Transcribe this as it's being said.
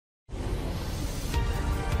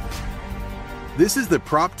This is the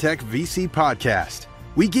PropTech VC Podcast.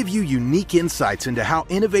 We give you unique insights into how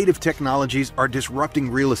innovative technologies are disrupting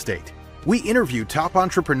real estate. We interview top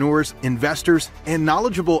entrepreneurs, investors, and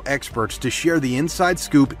knowledgeable experts to share the inside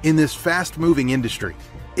scoop in this fast-moving industry.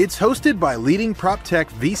 It's hosted by leading PropTech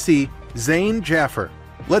VC, Zain Jaffer.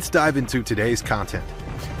 Let's dive into today's content.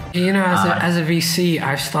 You know, as a VC,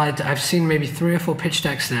 I've seen maybe 3 or 4 pitch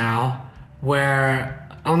decks now where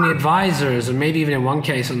on the advisors, and maybe even in one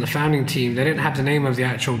case on the founding team, they didn't have the name of the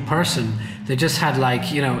actual person. They just had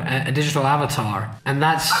a digital avatar. And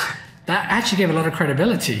that actually gave a lot of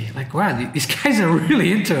credibility. Like, wow, these guys are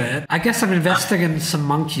really into it. I guess I'm investing in some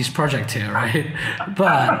monkey's project here, right?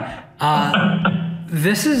 But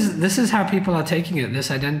this is how people are taking it.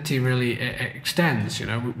 This identity really extends. You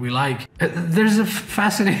know, we like. There's a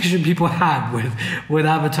fascination people have with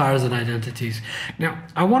avatars and identities. Now,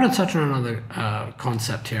 I want to touch on another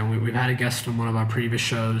concept here. We've had a guest on one of our previous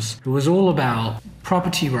shows who was all about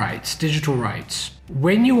property rights, digital rights.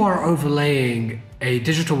 When you are overlaying a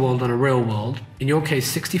digital world on a real world, in your case,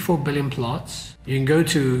 64 billion plots. You can go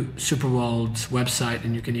to Superworld's website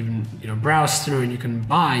and you can even, browse through and you can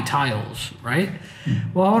buy tiles, right?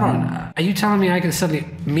 Well, hold on. Are you telling me I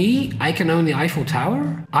can own the Eiffel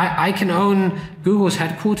Tower? I can own Google's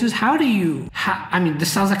headquarters?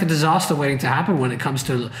 This sounds like a disaster waiting to happen when it comes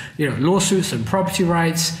to, lawsuits and property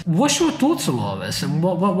rights. What's your thoughts on all of this? And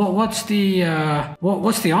what's the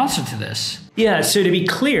answer to this? Yeah, so to be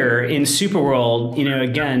clear, in Superworld,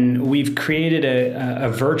 again, we've created a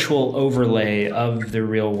virtual overlay of the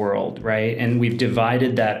real world, right? And we've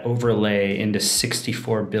divided that overlay into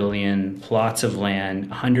 64 billion plots of land,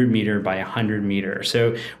 100 meter by 100 meter.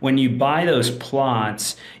 So when you buy those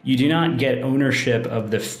plots, you do not get ownership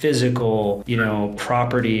of the physical,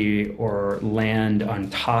 property or land on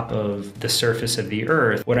top of the surface of the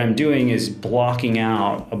earth. What I'm doing is blocking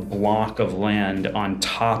out a block of land on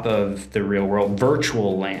top of the real world,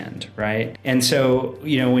 virtual land, right? And so,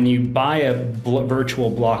 when you buy a virtual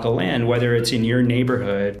block of land, whether it's in your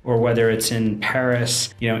neighborhood or whether it's in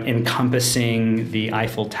Paris, encompassing the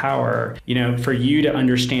Eiffel Tower, for you to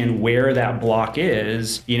understand where that block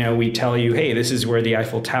is, we tell you, hey, this is where the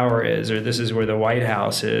Eiffel Tower is, or this is where the White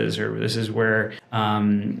House is, or this is where,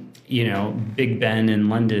 Big Ben in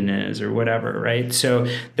London is, or whatever, right? So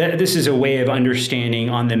this is a way of understanding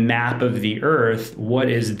on the map of the earth what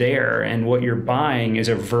is there, and what you're buying is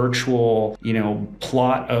a virtual,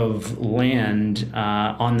 plot of land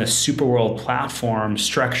on the Superworld platform,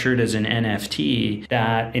 structured as an NFT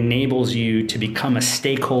that enables you to become a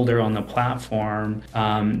stakeholder on the platform,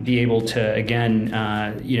 be able to again,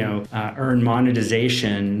 earn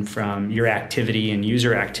monetization from your activity and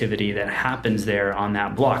user activity that happens there on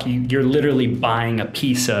that block. You're literally buying a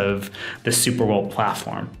piece of the Superworld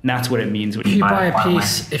platform. And that's what it means when you buy a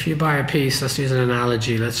piece. If you buy a piece, let's use an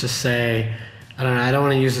analogy. Let's just say, I don't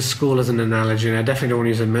want to use a school as an analogy, and I definitely don't want to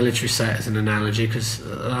use a military set as an analogy, because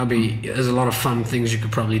there's a lot of fun things you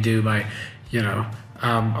could probably do by,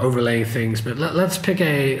 overlaying things. But let's pick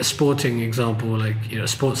a sporting example, like, a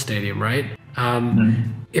sports stadium, right?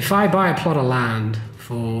 If I buy a plot of land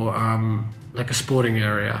for like a sporting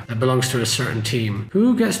area that belongs to a certain team,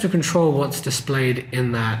 who gets to control what's displayed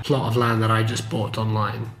in that plot of land that I just bought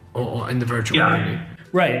online or in the virtual reality?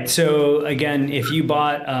 Right. So again, if you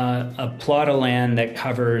bought a plot of land that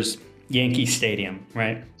covers Yankee Stadium,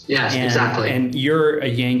 right? Yes, exactly. And you're a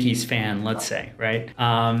Yankees fan, let's say, right?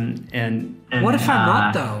 And what if I'm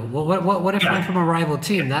not, though? What if I'm from a rival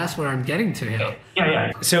team? That's where I'm getting to here.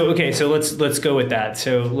 Yeah. So let's go with that.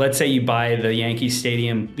 So let's say you buy the Yankee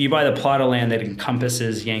Stadium, you buy the plot of land that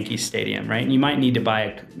encompasses Yankee Stadium, right? And you might need to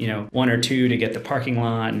buy, 1 or 2 to get the parking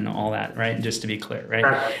lot and all that, right? Just to be clear,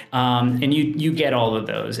 right? And you get all of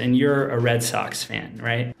those, and you're a Red Sox fan,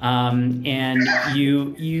 right? And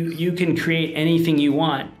you can create anything you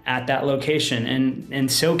want at that location,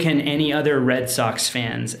 and so can any other Red Sox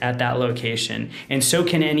fans at that location, and so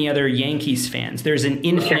can any other Yankees fans. There's an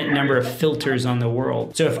infinite number of filters on the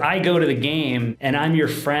world. So if I go to the game and I'm your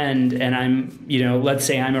friend, and I'm, let's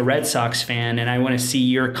say I'm a Red Sox fan, and I want to see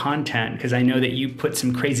your content because I know that you put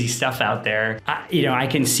some crazy stuff out there, I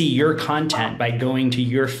can see your content by going to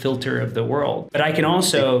your filter of the world. But I can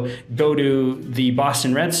also go to the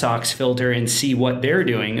Boston Red Sox filter and see what they're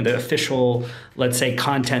doing, the official, let's say,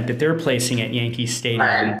 content that they're placing at Yankee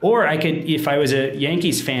Stadium. Or I could, if I was a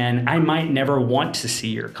Yankees fan, I might never want to see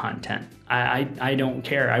your content. I don't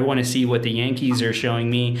care. I want to see what the Yankees are showing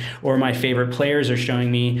me, or my favorite players are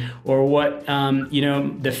showing me, or what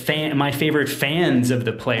my favorite fans of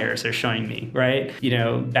the players are showing me, right?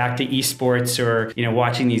 Back to esports, or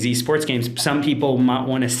watching these esports games. Some people might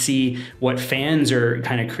want to see what fans are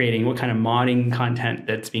kind of creating, what kind of modding content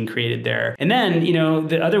that's being created there. And then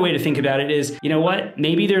the other way to think about it is,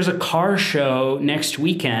 maybe there's a car show next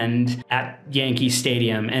weekend at Yankee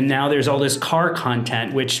Stadium, and now there's all this car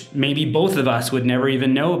content, which maybe both of us would never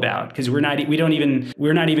even know about, because we're not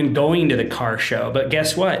even going to the car show. But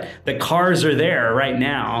guess what? The cars are there right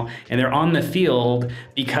now, and they're on the field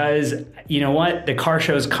because the car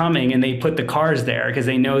show's coming, and they put the cars there because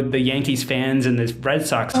they know the Yankees fans and the Red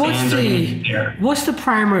Sox fans are there. What's the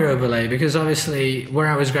primary overlay? Because obviously where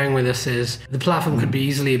I was going with this is the platform could be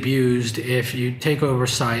easily abused if you take over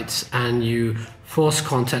sites and you force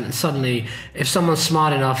content, and suddenly if someone's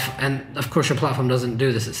smart enough, and of course your platform doesn't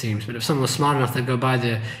do this, it seems, but if someone's smart enough, they'd go buy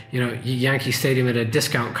the Yankee Stadium at a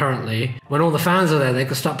discount currently. When all the fans are there, they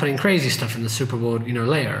could start putting crazy stuff in the Super Bowl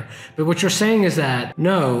later. But what you're saying is that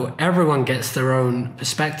no, everyone gets their own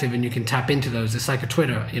perspective, and you can tap into those. It's like a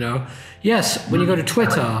Twitter. Yes, when you go to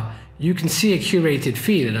Twitter, you can see a curated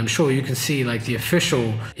feed, and I'm sure you can see like the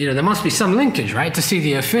official, there must be some linkage, right, to see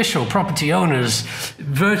the official property owner's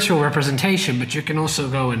virtual representation, but you can also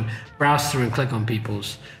go and browse through and click on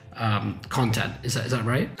people's content. Is that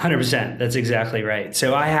right? 100%. That's exactly right.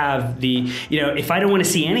 So I have if I don't want to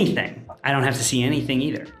see anything, I don't have to see anything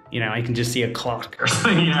either. I can just see a clock or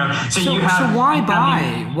something, So why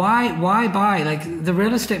buy? Why buy? Like, the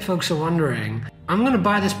real estate folks are wondering, I'm going to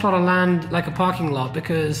buy this plot of land like a parking lot,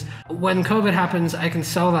 because when COVID happens, I can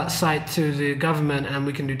sell that site to the government and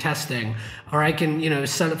we can do testing. Or I can,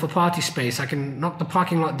 sell it for party space. I can knock the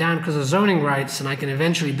parking lot down because of zoning rights, and I can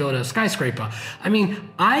eventually build a skyscraper. I mean,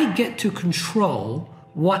 I get to control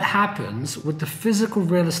what happens with the physical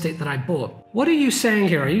real estate that I bought. What are you saying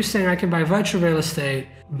here? Are you saying I can buy virtual real estate,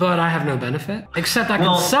 but I have no benefit? Except I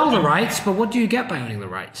can sell the rights, but what do you get by owning the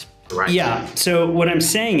rights? Right. Yeah. So what I'm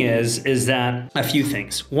saying is that a few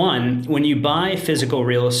things. One, when you buy physical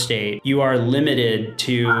real estate, you are limited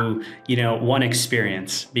to, one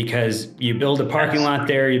experience, because you build a parking lot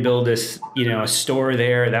there, you build this, a store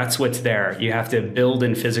there. That's what's there. You have to build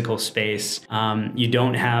in physical space. You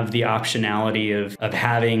don't have the optionality of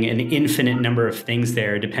having an infinite number of things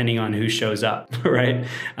there, depending on who shows up, right?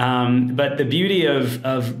 But the beauty of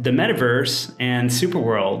the metaverse and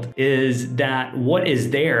Superworld is that what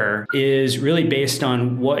is there is really based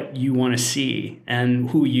on what you want to see and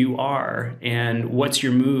who you are and what's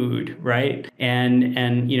your mood, right? And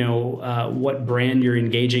what brand you're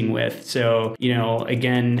engaging with. So,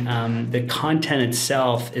 again, the content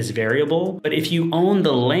itself is variable, but if you own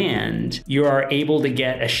the land, you are able to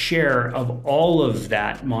get a share of all of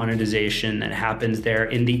that monetization that happens there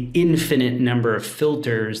in the infinite number of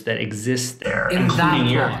filters that exist there. In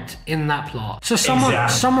that plot. So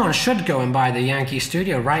someone should go and buy the Yankee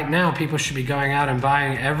Studio right now. People should be going out and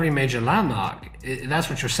buying every major landmark. That's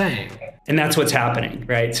what you're saying. And that's what's happening,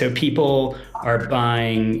 right? So people are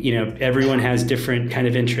buying, everyone has different kind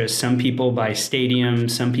of interests. Some people buy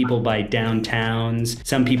stadiums, some people buy downtowns,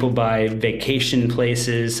 some people buy vacation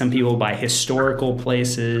places, some people buy historical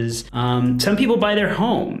places, some people buy their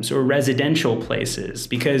homes or residential places,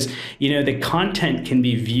 because, the content can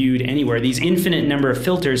be viewed anywhere. These infinite number of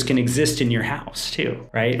filters can exist in your house too,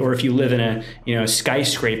 right? Or if you live in a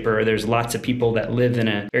skyscraper, there's lots of people that live in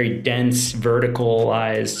a very dense,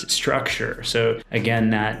 verticalized structure. So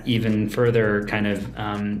again, that even further kind of,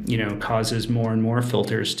 causes more and more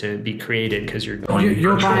filters to be created, because you're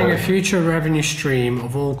buying a future revenue stream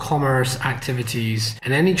of all commerce activities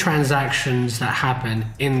and any transactions that happen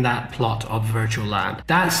in that plot of virtual land.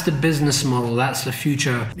 That's the business model. That's the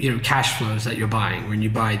future, cash flows that you're buying when you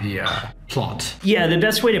buy the plot. Yeah, the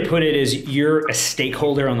best way to put it is you're a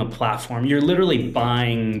stakeholder on the platform. You're literally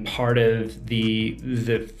buying part of the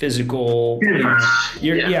physical.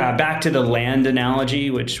 Back to the land analogy,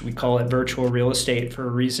 which we call it virtual real estate for a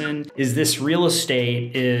reason. Is this real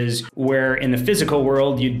estate is where in the physical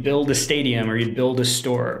world you'd build a stadium or you'd build a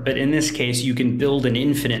store, but in this case you can build an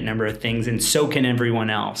infinite number of things, and so can everyone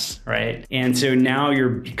else, right? And so now you're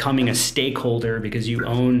becoming a stakeholder because you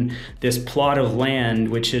own this plot of land,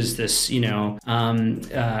 which is this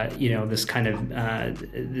this kind of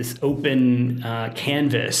this open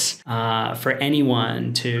canvas for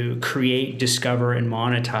anyone to create, discover, and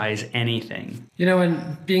monetize anything.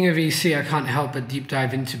 And being a VC, I can't help but deep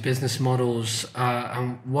dive into business models.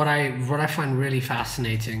 And what I find really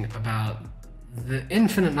fascinating about the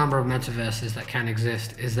infinite number of metaverses that can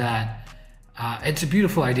exist is that It's a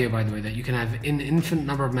beautiful idea, by the way, that you can have an infinite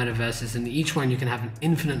number of metaverses, and each one you can have an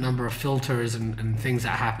infinite number of filters and things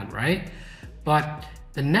that happen, right? But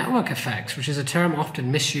the network effects, which is a term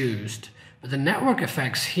often misused, but the network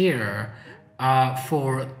effects here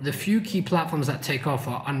for the few key platforms that take off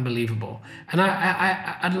are unbelievable. And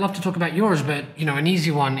I'd love to talk about yours, but an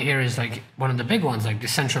easy one here is like one of the big ones, like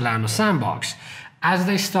Decentraland or Sandbox. As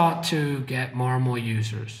they start to get more and more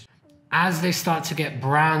users, as they start to get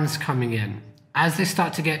brands coming in, as they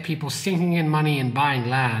start to get people sinking in money and buying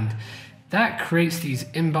land, that creates these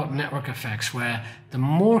inbuilt network effects where the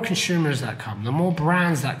more consumers that come, the more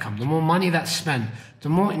brands that come, the more money that's spent, the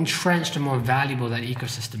more entrenched and more valuable that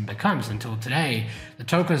ecosystem becomes. Until today, the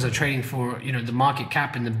tokens are trading for, the market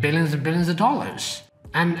cap in the billions and billions of dollars.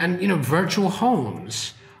 And virtual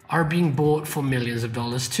homes are being bought for millions of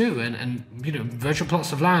dollars too. And virtual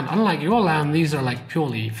plots of land, unlike your land, these are like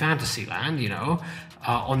purely fantasy land,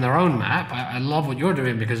 on their own map. I love what you're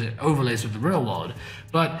doing because it overlays with the real world.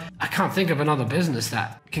 But I can't think of another business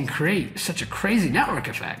that can create such a crazy network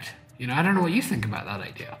effect. I don't know what you think about that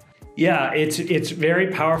idea. Yeah, it's very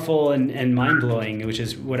powerful and mind-blowing, which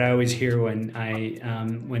is what I always hear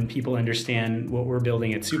when people understand what we're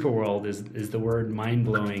building at Superworld is the word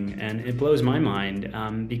mind-blowing, and it blows my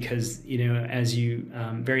mind because as you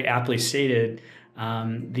very aptly stated,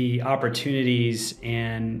 the opportunities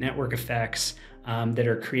and network effects that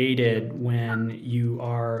are created when you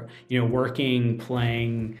are working,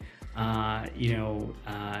 playing,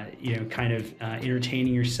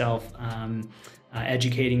 entertaining yourself.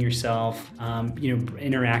 Educating yourself,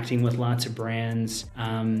 interacting with lots of brands,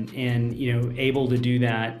 and able to do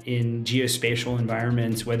that in geospatial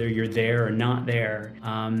environments, whether you're there or not there.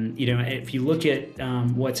 If you look at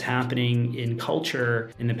what's happening in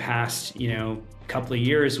culture in the past, couple of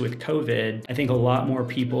years with COVID, I think a lot more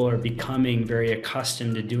people are becoming very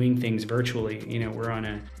accustomed to doing things virtually. We're on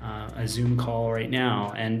a Zoom call right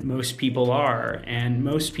now, and most people are, and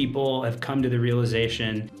most people have come to the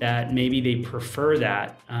realization that maybe they prefer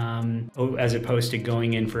that as opposed to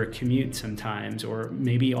going in for a commute sometimes, or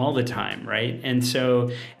maybe all the time, right? And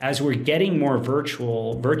so as we're getting more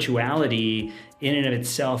virtuality in and of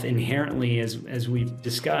itself inherently, as we've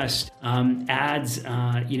discussed, adds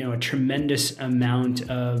a tremendous amount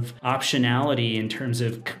of optionality in terms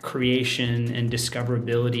of creation and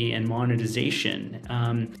discoverability and monetization.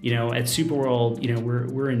 At Superworld,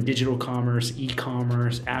 we're in digital commerce,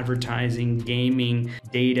 e-commerce, advertising, gaming,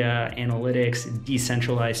 data, analytics,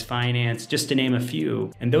 decentralized finance, just to name a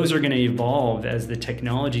few. And those are going to evolve as the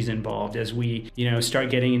technology's involved, as we start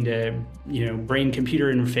getting into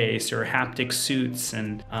brain-computer interface or haptic suits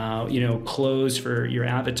and clothes for your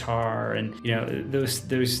avatar, and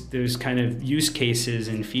those kind of use cases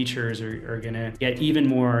and features are going to get even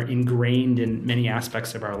more ingrained in many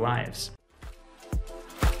aspects of our lives.